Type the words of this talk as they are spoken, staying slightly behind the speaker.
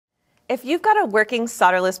If you've got a working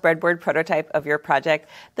solderless breadboard prototype of your project,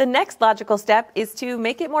 the next logical step is to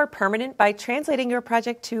make it more permanent by translating your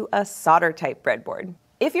project to a solder-type breadboard.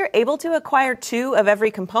 If you're able to acquire 2 of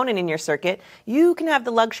every component in your circuit, you can have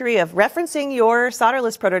the luxury of referencing your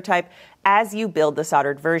solderless prototype as you build the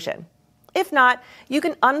soldered version. If not, you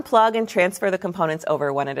can unplug and transfer the components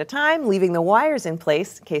over one at a time, leaving the wires in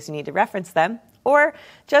place in case you need to reference them, or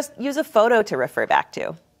just use a photo to refer back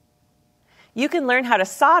to. You can learn how to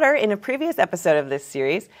solder in a previous episode of this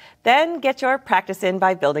series, then get your practice in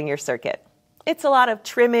by building your circuit. It's a lot of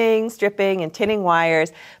trimming, stripping, and tinning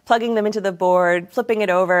wires, plugging them into the board, flipping it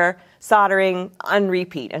over, soldering, on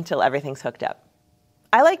repeat until everything's hooked up.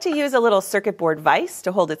 I like to use a little circuit board vise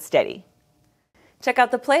to hold it steady. Check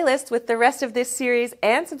out the playlist with the rest of this series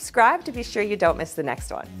and subscribe to be sure you don't miss the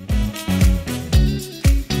next one.